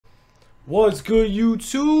What's good,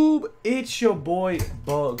 YouTube? It's your boy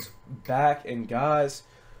Bugs back, and guys,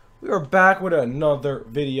 we are back with another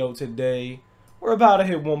video today. We're about to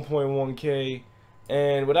hit 1.1k,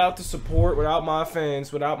 and without the support, without my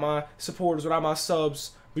fans, without my supporters, without my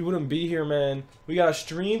subs, we wouldn't be here, man. We got a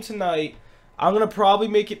stream tonight. I'm gonna probably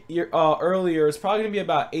make it earlier. It's probably gonna be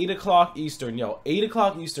about 8 o'clock Eastern. Yo, 8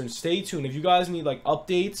 o'clock Eastern. Stay tuned. If you guys need like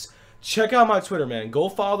updates, check out my Twitter, man. Go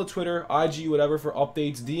follow the Twitter, IG, whatever, for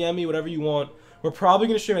updates. DM me, whatever you want. We're probably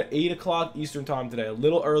going to stream at 8 o'clock Eastern time today. A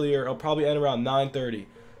little earlier. I'll probably end around 9:30.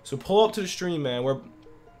 So pull up to the stream, man. We're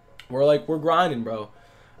grinding, bro.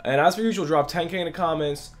 And as per usual, drop 10k in the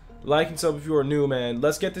comments. Like and sub if you are new, man.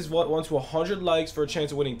 Let's get this one to 100 likes for a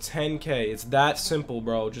chance of winning 10k. It's that simple,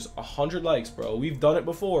 bro. Just 100 likes, bro. We've done it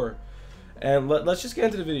before. And let's just get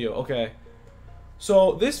into the video, okay?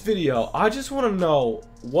 So this video, I just want to know,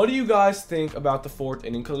 what do you guys think about the 4th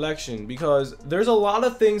inning collection? Because there's a lot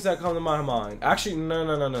of things that come to my mind. Actually,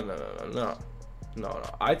 no.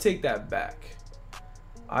 I take that back.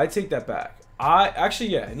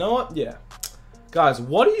 Yeah, you know what? Yeah. Guys,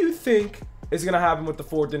 what do you think is going to happen with the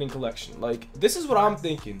 4th inning collection? Like, this is what I'm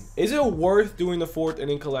thinking. Is it worth doing the 4th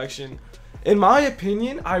inning collection? In my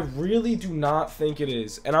opinion, I really do not think it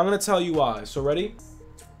is. And I'm going to tell you why. So ready?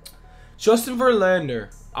 Justin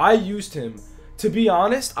Verlander, I used him. To be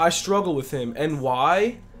honest, I struggle with him. And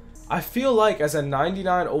why? I feel like as a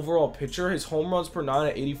 99 overall pitcher, his home runs per 9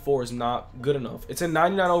 at 84 is not good enough. It's a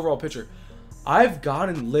 99 overall pitcher. I've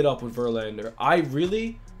gotten lit up with Verlander.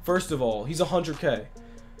 First of all, he's 100k.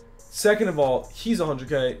 Second of all, he's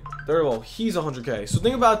 100k. Third of all, he's 100k. So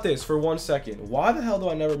think about this for 1 second. Why the hell do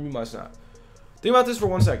I never mute my snap? Think about this for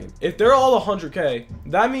 1 second. If they're all 100k,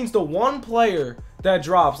 that means the one player that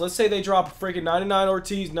drops, let's say they drop freaking 99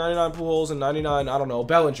 Ortiz, 99 Pujols, and 99, I don't know,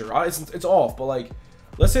 Bellinger. It's off, but like,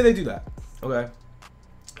 let's say they do that, okay?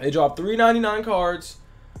 They drop 399 cards.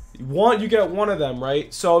 You get one of them,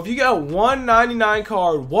 right? So if you get 199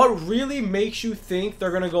 card, what really makes you think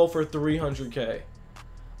they're gonna go for 300k?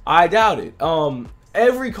 I doubt it.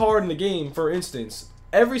 Every card in the game, for instance,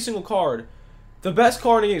 every single card, the best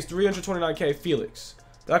card in the game is 329k Felix.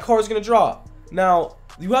 That card is gonna drop. Now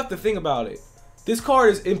you have to think about it. This card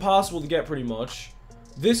is impossible to get pretty much.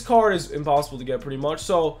 This card is impossible to get pretty much.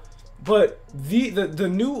 So, but the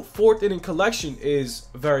new 4th inning collection is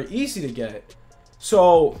very easy to get.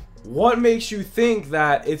 So, what makes you think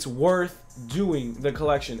that it's worth doing the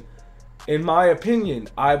collection? In my opinion,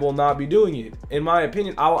 I will not be doing it. In my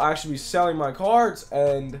opinion, I will actually be selling my cards,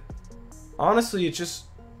 and honestly, it just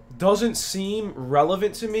doesn't seem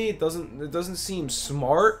relevant to me. It doesn't seem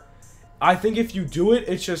smart. I think if you do it,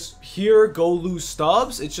 it's just here, go lose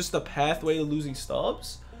Stubs. It's just a pathway to losing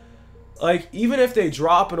Stubs. Like, even if they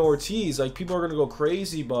drop an Ortiz, like, people are going to go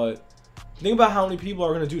crazy, but think about how many people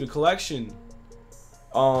are going to do the collection.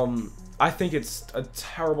 I think it's a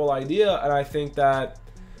terrible idea, and I think that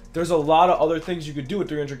there's a lot of other things you could do with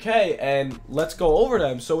 300k, and let's go over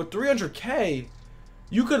them. So with 300k,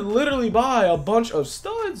 you could literally buy a bunch of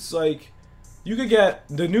studs. Like, you could get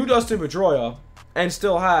the new Dustin Pedroia and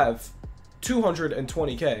still have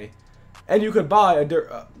 220k, and you could buy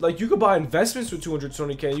you could buy investments with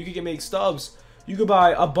 220k. You could make Stubs. You could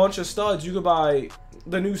buy a bunch of studs. You could buy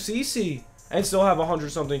the new CC and still have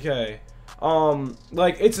 100-something k.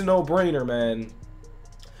 Like, it's a no-brainer, man.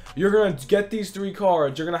 You're gonna get these 3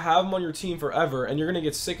 cards. You're gonna have them on your team forever, and you're gonna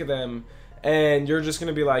get sick of them. And you're just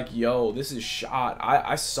gonna be like, yo, this is shot.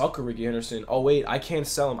 I suck at Ricky Henderson. Oh wait, I can't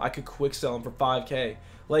sell him. I could quick sell him for 5k.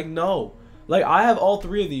 Like, no. Like, I have all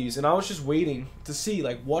 3 of these, and I was just waiting to see,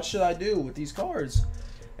 like, what should I do with these cards?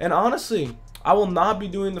 And honestly, I will not be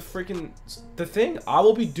doing the thing. I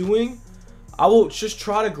will just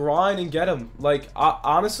try to grind and get them. Like,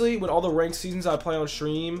 honestly, with all the ranked seasons I play on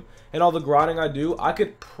stream and all the grinding I do, I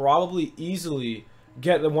could probably easily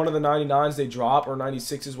get one of the 99s they drop, or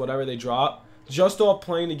 96s, whatever they drop, just off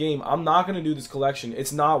playing the game. I'm not going to do this collection.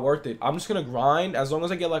 It's not worth it. I'm just going to grind. As long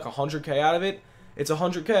as I get like 100k out of it, it's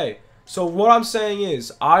 100k. So what I'm saying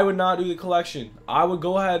is, I would not do the collection. I would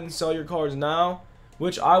go ahead and sell your cards now,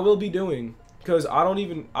 which I will be doing, because I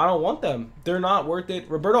don't want them. They're not worth it.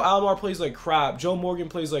 Roberto Alomar plays like crap. Joe Morgan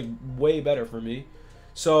plays like way better for me.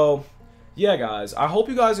 So yeah, guys, I hope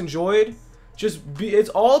you guys enjoyed. It's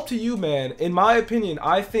all up to you, man. In my opinion,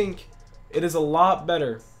 I think it is a lot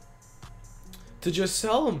better to just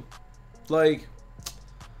sell them. Like,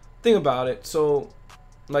 think about it. So,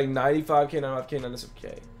 like 95k, 95k,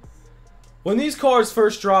 97k. When these cards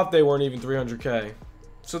first dropped, they weren't even 300k.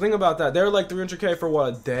 So think about that. They're like 300k for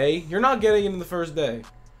what, a day? You're not getting it in the first day.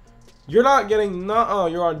 You're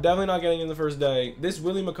definitely not getting it in the first day. This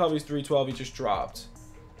Willie McCovey's 312, he just dropped.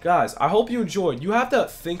 guys, I hope you enjoyed. You have to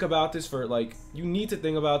think about this for, like, you need to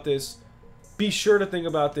think about this. Be sure to think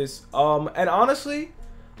about this. And honestly,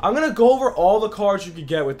 I'm going to go over all the cards you could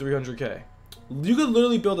get with 300K. You could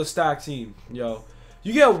literally build a stack team, yo.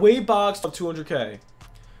 You get Wade Boggs of 200K.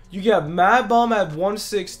 You get Mad Bum at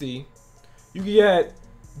 160. You get,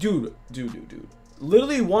 dude.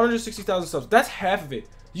 Literally 160,000 subs. That's half of it.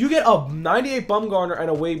 You get a 98 Bumgarner and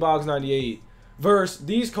a Wade Boggs 98 versus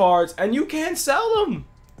these cards, and you can't sell them.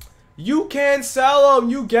 You can't sell them.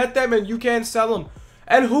 You get them and you can't sell them.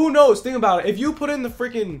 And who knows? Think about it. If you put in the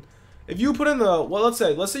freaking, well, let's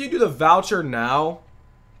say you do the voucher now.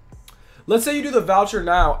 Let's say you do the voucher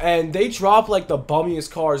now and they drop like the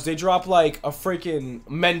bummiest cards. They drop like a freaking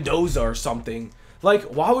Mendoza or something. Like,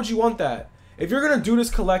 why would you want that? If you're going to do this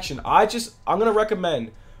collection, I'm going to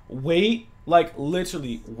recommend wait, like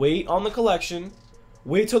literally wait on the collection.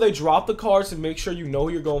 Wait till they drop the cards and make sure you know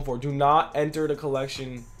who you're going for. Do not enter the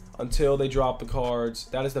collection until they drop the cards.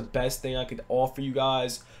 That is the best thing I could offer you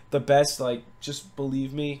guys. The best, like, just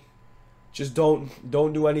believe me. Just don't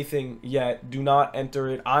do anything yet. Do not enter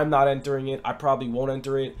it. I'm not entering it. I probably won't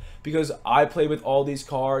enter it because I play with all these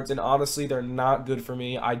cards and honestly they're not good for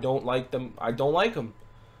me. I don't like them. I don't like them.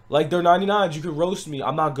 Like, they're 99s. You could roast me.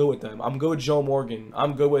 I'm not good with them. I'm good with Joe Morgan.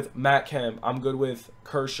 I'm good with Matt Kemp. I'm good with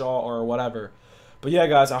Kershaw or whatever. But yeah,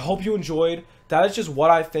 guys, I hope you enjoyed. That is just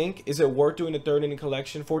what I think. Is it worth doing a third inning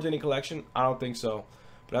collection, fourth inning collection? I don't think so.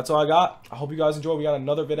 But that's all I got. I hope you guys enjoy. We got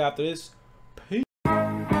another vid after this. Peace.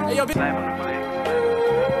 Hey, yo, good job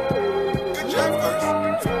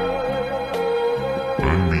first.